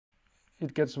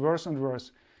it gets worse and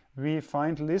worse. We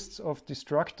find lists of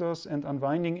destructors and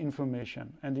unwinding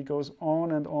information, and it goes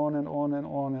on and on and on and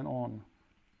on and on.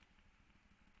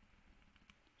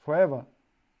 Forever.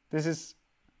 This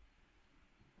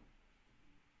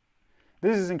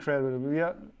is incredible.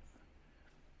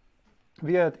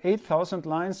 We are at 8,000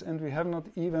 lines and we have not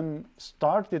even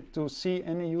started to see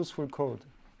any useful code.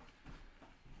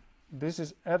 This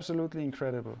is absolutely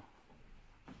incredible.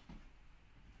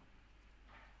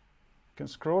 You can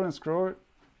scroll and scroll.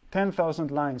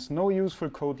 10,000 lines, no useful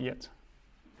code yet.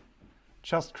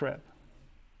 Just crap.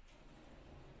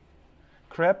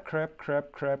 Crap, crap,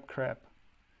 crap, crap, crap.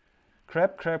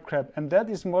 Crap, crap, crap. And that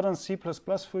is modern C++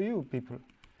 for you, people.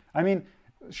 I mean,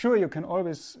 sure, you can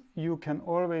always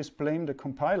blame the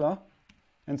compiler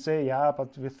and say, yeah,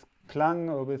 but with Clang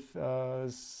or with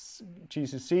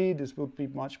GCC, this would be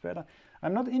much better.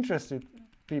 I'm not interested,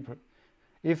 people.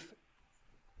 If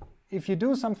you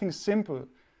do something simple,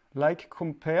 like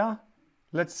compare,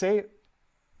 let's say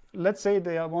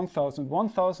they are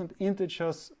 1,000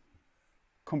 integers,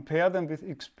 compare them with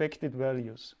expected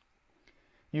values.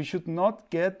 You should not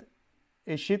get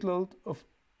a shitload of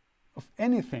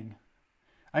anything.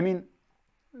 I mean,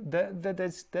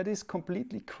 that is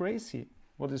completely crazy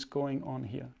what is going on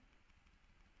here.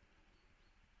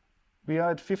 We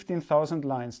are at 15,000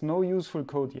 lines, no useful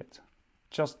code yet.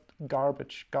 Just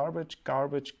garbage, garbage,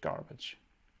 garbage, garbage.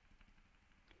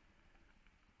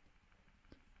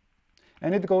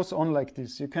 And it goes on like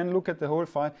this. You can look at the whole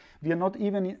file. We are not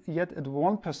even yet at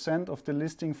 1% of the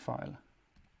listing file.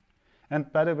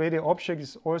 And by the way, the object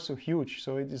is also huge.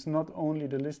 So it is not only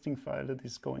the listing file that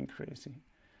is going crazy.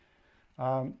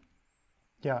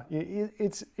 Yeah,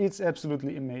 it's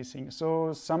absolutely amazing.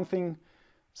 So something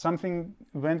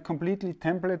went completely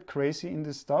template crazy in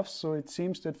this stuff. So it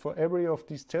seems that for every of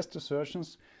these test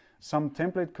assertions, some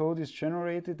template code is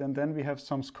generated, and then we have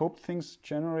some scope things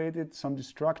generated, some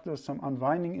destructors, some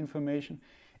unwinding information.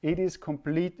 It is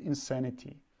complete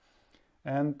insanity.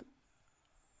 And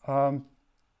I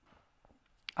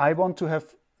want to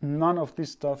have none of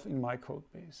this stuff in my code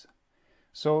base.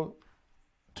 So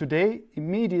today,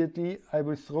 immediately, I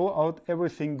will throw out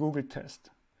everything Google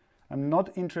test. I'm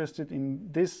not interested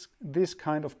in this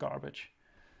kind of garbage.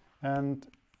 And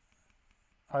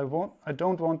I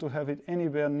don't want to have it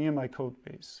anywhere near my code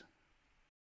base.